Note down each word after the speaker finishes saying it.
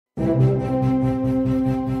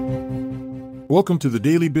Welcome to the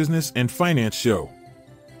Daily Business and Finance Show.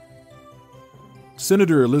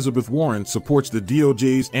 Senator Elizabeth Warren supports the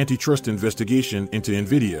DOJ's antitrust investigation into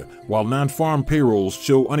Nvidia, while non-farm payrolls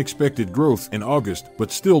show unexpected growth in August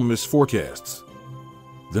but still miss forecasts.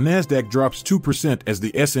 The Nasdaq drops 2% as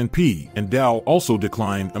the S&P and Dow also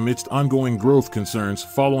declined amidst ongoing growth concerns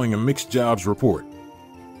following a mixed jobs report.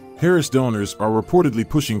 Harris donors are reportedly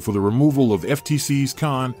pushing for the removal of FTC's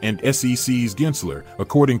Khan and SEC's Gensler,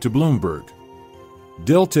 according to Bloomberg.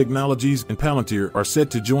 Dell Technologies and Palantir are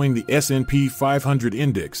set to join the S&P 500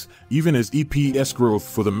 index, even as EPS growth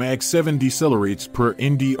for the Mag 7 decelerates per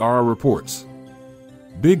NDR reports.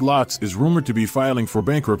 Big Lots is rumored to be filing for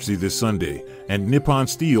bankruptcy this Sunday, and Nippon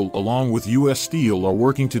Steel along with U.S. Steel are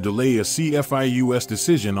working to delay a CFIUS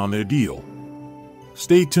decision on their deal.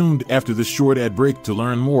 Stay tuned after this short ad break to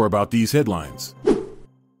learn more about these headlines.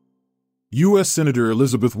 U.S. Senator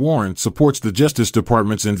Elizabeth Warren supports the Justice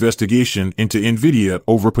Department's investigation into Nvidia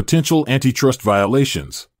over potential antitrust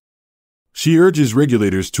violations. She urges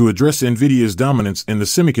regulators to address Nvidia's dominance in the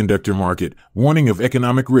semiconductor market, warning of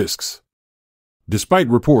economic risks. Despite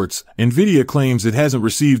reports, Nvidia claims it hasn't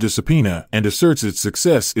received a subpoena and asserts its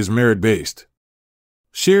success is merit-based.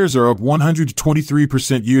 Shares are up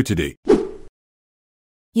 123% year-to-date.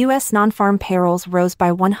 U.S. non-farm payrolls rose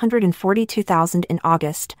by 142,000 in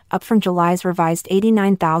August, up from July's revised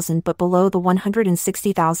 89,000 but below the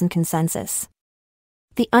 160,000 consensus.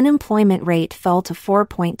 The unemployment rate fell to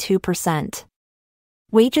 4.2%.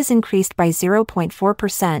 Wages increased by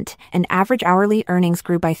 0.4%, and average hourly earnings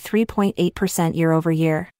grew by 3.8%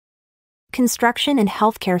 year-over-year. Construction and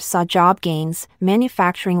healthcare saw job gains,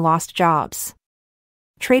 manufacturing lost jobs.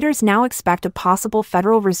 Traders now expect a possible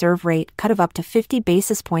Federal Reserve rate cut of up to 50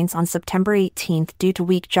 basis points on September 18 due to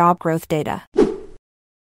weak job growth data.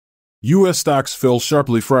 U.S. stocks fell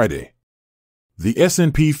sharply Friday. The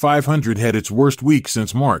S&P 500 had its worst week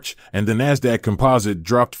since March, and the Nasdaq Composite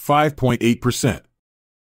dropped 5.8%.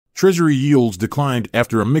 Treasury yields declined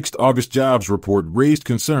after a mixed August jobs report raised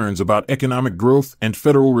concerns about economic growth and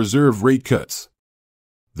Federal Reserve rate cuts.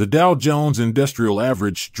 The Dow Jones Industrial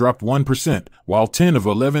Average dropped 1%, while 10 of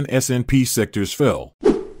 11 S&P sectors fell.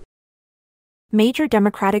 Major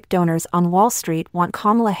Democratic donors on Wall Street want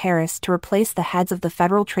Kamala Harris to replace the heads of the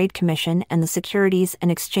Federal Trade Commission and the Securities and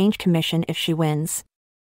Exchange Commission if she wins.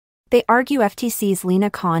 They argue FTC's Lina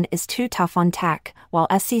Khan is too tough on tech, while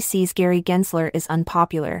SEC's Gary Gensler is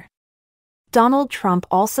unpopular. Donald Trump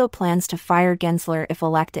also plans to fire Gensler if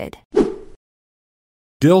elected.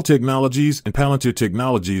 Dell Technologies and Palantir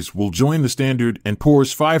Technologies will join the Standard &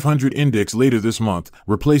 Poor's 500 index later this month,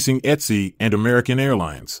 replacing Etsy and American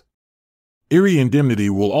Airlines. Erie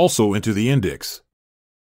Indemnity will also enter the index.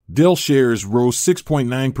 Dell shares rose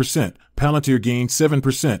 6.9%, Palantir gained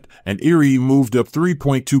 7%, and Erie moved up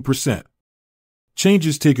 3.2%.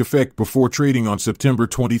 Changes take effect before trading on September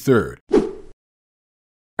 23rd.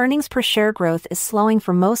 Earnings per share growth is slowing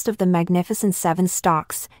for most of the Magnificent Seven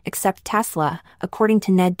stocks, except Tesla, according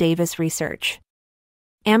to Ned Davis Research.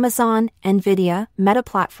 Amazon, Nvidia, Meta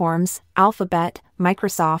Platforms, Alphabet,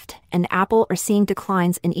 Microsoft, and Apple are seeing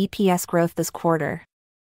declines in EPS growth this quarter.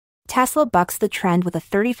 Tesla bucks the trend with a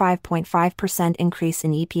 35.5% increase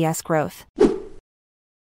in EPS growth.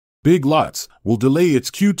 Big Lots will delay its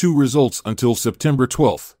Q2 results until September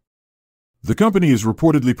 12th. The company is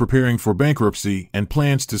reportedly preparing for bankruptcy and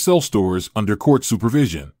plans to sell stores under court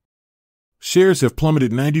supervision. Shares have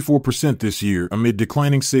plummeted 94% this year amid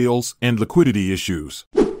declining sales and liquidity issues.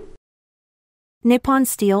 Nippon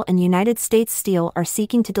Steel and United States Steel are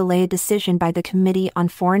seeking to delay a decision by the Committee on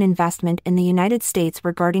Foreign Investment in the United States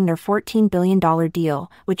regarding their $14 billion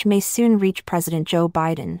deal, which may soon reach President Joe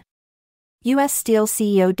Biden. U.S. Steel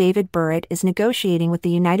CEO David Burritt is negotiating with the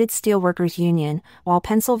United Steelworkers Union, while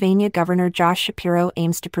Pennsylvania Governor Josh Shapiro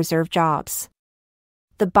aims to preserve jobs.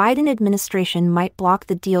 The Biden administration might block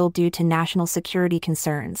the deal due to national security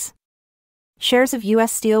concerns. Shares of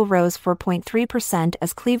U.S. Steel rose 4.3%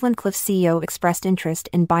 as Cleveland-Cliffs CEO expressed interest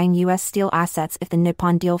in buying U.S. Steel assets if the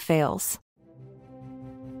Nippon deal fails.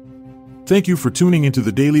 Thank you for tuning into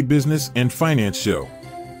the Daily Business and Finance Show.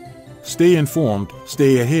 Stay informed,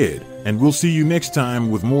 stay ahead, and we'll see you next time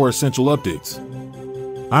with more essential updates.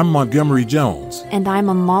 I'm Montgomery Jones. And I'm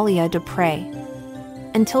Amalia Dupre.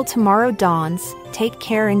 Until tomorrow dawns, take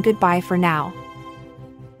care and goodbye for now.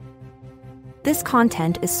 This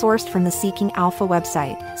content is sourced from the Seeking Alpha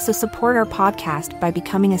website, so support our podcast by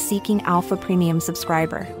becoming a Seeking Alpha Premium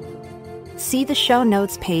subscriber. See the show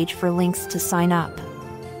notes page for links to sign up.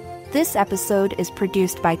 This episode is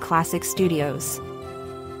produced by Classic Studios.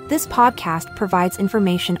 This podcast provides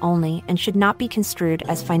information only and should not be construed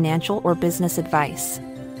as financial or business advice.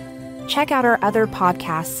 Check out our other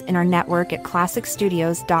podcasts in our network at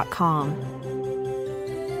classicstudios.com.